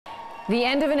The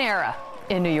end of an era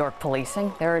in New York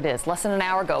policing. There it is. Less than an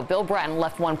hour ago, Bill Bratton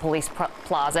left One Police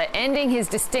Plaza, ending his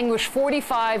distinguished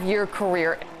 45-year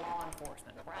career in law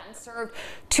enforcement. Bratton served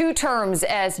 2 terms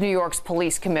as New York's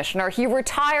police commissioner. He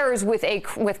retires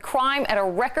with crime at a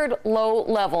record low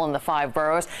level in the 5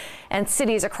 boroughs and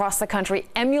cities across the country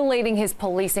emulating his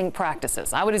policing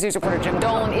practices. Eyewitness News reporter Jim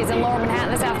Dolan is in Lower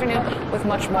Manhattan this afternoon with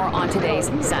much more on today's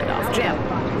send-off. Jim.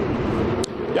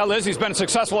 Yeah, Liz, he's been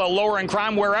successful at lowering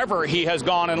crime wherever he has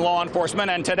gone in law enforcement,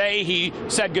 and today he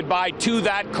said goodbye to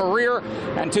that career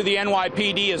and to the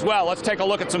NYPD as well. Let's take a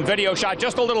look at some video shot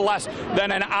just a little less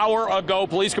than an hour ago.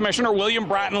 Police Commissioner William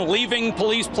Bratton leaving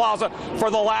Police Plaza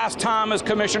for the last time as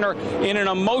commissioner in an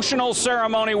emotional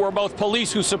ceremony where both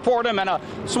police who support him and a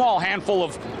small handful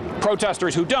of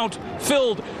protesters who don't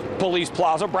filled Police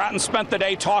Plaza. Bratton spent the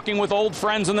day talking with old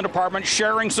friends in the department,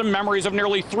 sharing some memories of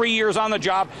nearly 3 years on the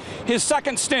job. His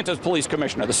second stint as police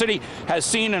commissioner. The city has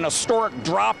seen an historic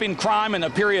drop in crime in the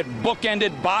period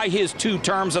bookended by his 2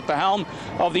 terms at the helm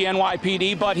of the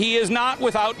NYPD, but he is not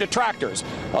without detractors,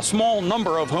 a small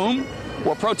number of whom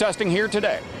were protesting here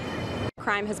today.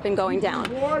 Crime has been going down.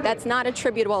 That's not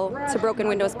attributable to broken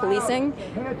windows policing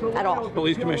at all.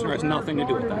 Police commissioner has nothing to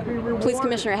do with that. Police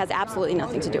commissioner has absolutely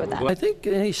nothing to do with that. I think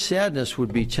any sadness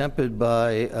would be tempered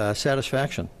by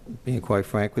satisfaction, being quite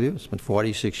frank with you. It's been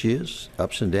 46 years,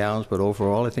 ups and downs, but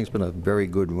overall I think it's been a very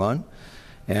good run.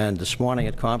 And this morning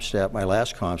at CompStat, my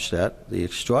last CompStat, the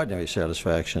extraordinary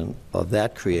satisfaction of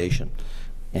that creation,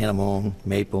 Anemone,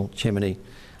 Maple, Chimney,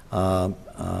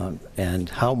 and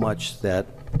how much that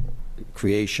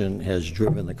creation has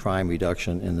driven the crime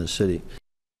reduction in the city.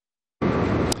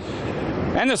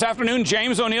 And this afternoon,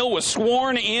 James O'Neill was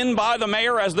sworn in by the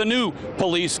mayor as the new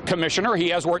police commissioner. He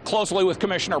has worked closely with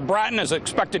Commissioner Bratton, is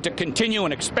expected to continue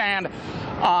and expand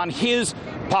on his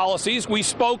policies. We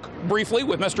spoke briefly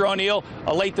with Mr. O'Neill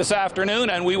late this afternoon,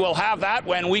 and we will have that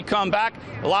when we come back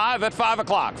live at 5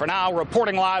 o'clock. For now,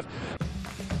 reporting live